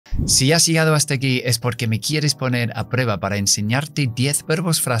Si has llegado hasta aquí es porque me quieres poner a prueba para enseñarte 10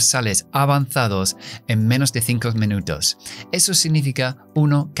 verbos frasales avanzados en menos de 5 minutos. Eso significa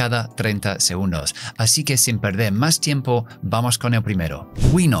 1 cada 30 segundos. Así que sin perder más tiempo, vamos con el primero.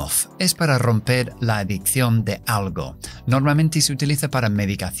 Wean off es para romper la adicción de algo. Normalmente se utiliza para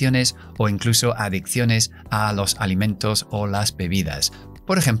medicaciones o incluso adicciones a los alimentos o las bebidas.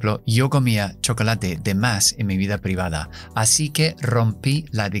 Por ejemplo, yo comía chocolate de más en mi vida privada, así que rompí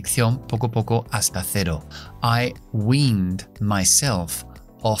la adicción poco a poco hasta cero. I weaned myself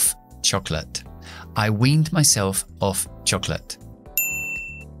off chocolate. I weaned myself off chocolate.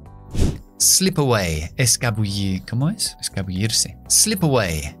 Slip away, escabullir. ¿Cómo es? Escabullirse. Slip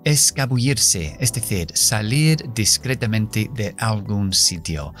away, escabullirse, es decir, salir discretamente de algún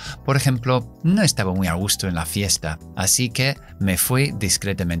sitio. Por ejemplo, no estaba muy a gusto en la fiesta, así que me fui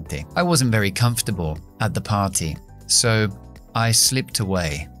discretamente. I wasn't very comfortable at the party, so I slipped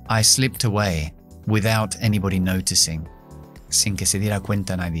away. I slipped away without anybody noticing, sin que se diera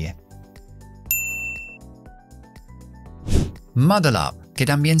cuenta nadie. Muddle up, que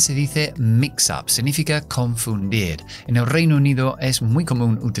también se dice mix-up, significa confundir. En el Reino Unido es muy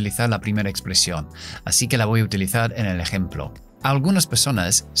común utilizar la primera expresión, así que la voy a utilizar en el ejemplo. Algunas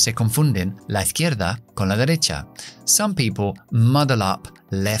personas se confunden la izquierda con la derecha. Some people muddle up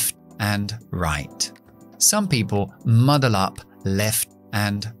left and right. Some people muddle up left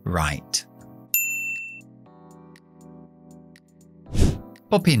and right.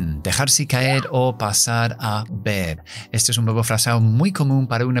 Pop in, dejarse caer o pasar a ver. Este es un verbo frasal muy común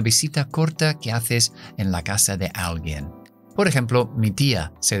para una visita corta que haces en la casa de alguien. Por ejemplo, mi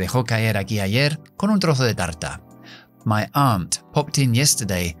tía se dejó caer aquí ayer con un trozo de tarta. My aunt popped in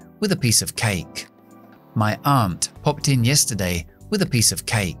yesterday with a piece of cake. My aunt popped in yesterday with a piece of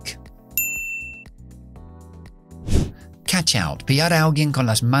cake. Catch out, pillar a alguien con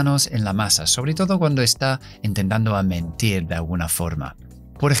las manos en la masa, sobre todo cuando está intentando mentir de alguna forma.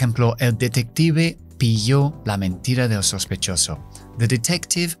 Por ejemplo, el detective pilló la mentira del sospechoso. The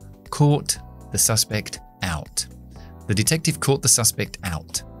detective caught the suspect out. The detective caught the suspect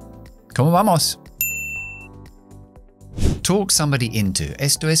out. ¿Cómo vamos? Talk somebody into.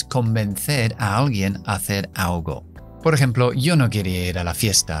 Esto es convencer a alguien a hacer algo. Por ejemplo, yo no quería ir a la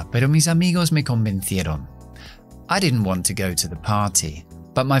fiesta, pero mis amigos me convencieron. I didn't want to go to the party,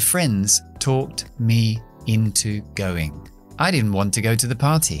 but my friends talked me into going. I didn't want to go to the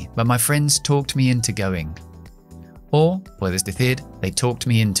party, but my friends talked me into going. O puedes decir, they talked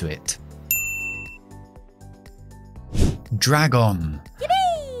me into it. Drag on.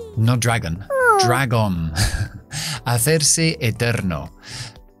 Yippee! No dragon, drag on. Hacerse eterno.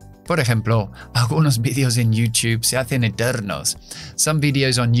 Por ejemplo, algunos vídeos en YouTube se hacen eternos. Some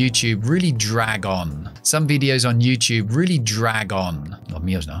videos on YouTube really drag on. Some videos on YouTube really drag on. Los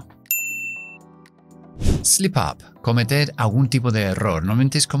míos no. Slip up, cometer algún tipo de error.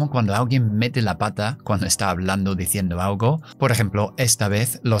 Normalmente es como cuando alguien mete la pata cuando está hablando diciendo algo. Por ejemplo, esta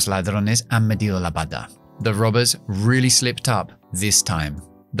vez los ladrones han metido la pata. The robbers really slipped up this time.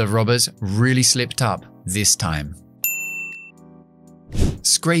 The robbers really slipped up this time.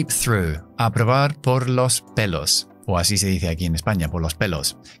 Scrape through, aprobar por los pelos. O así se dice aquí en España, por los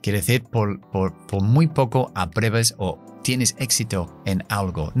pelos. Quiere decir por muy poco apruebas o tienes éxito en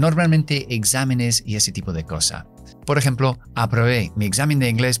algo. Normalmente exámenes y ese tipo de cosa. Por ejemplo, aprobé mi examen de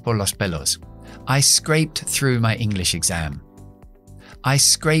inglés por los pelos. I scraped through my English exam. I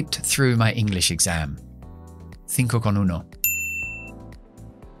scraped through my English exam. 5,1.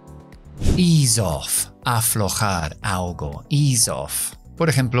 Ease off, aflojar algo. Ease off. Por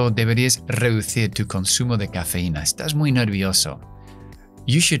ejemplo, deberías reducir tu consumo de cafeína. Estás muy nervioso.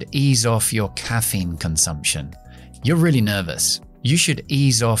 You should ease off your caffeine consumption. You're really nervous. You should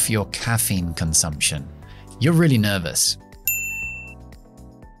ease off your caffeine consumption. You're really nervous.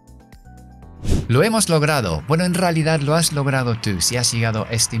 Lo hemos logrado. Bueno, en realidad lo has logrado tú si has llegado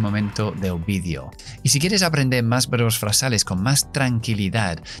a este momento del vídeo. Y si quieres aprender más verbos frasales con más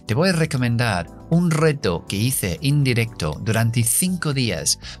tranquilidad, te voy a recomendar un reto que hice en directo durante 5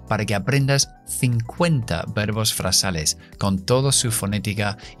 días para que aprendas 50 verbos frasales con toda su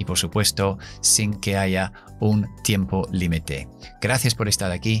fonética y, por supuesto, sin que haya un tiempo límite. Gracias por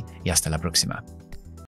estar aquí y hasta la próxima.